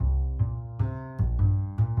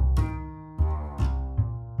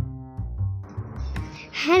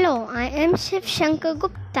Hello, I am Shiv Shankar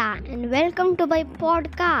Gupta and welcome to my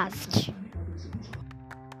podcast.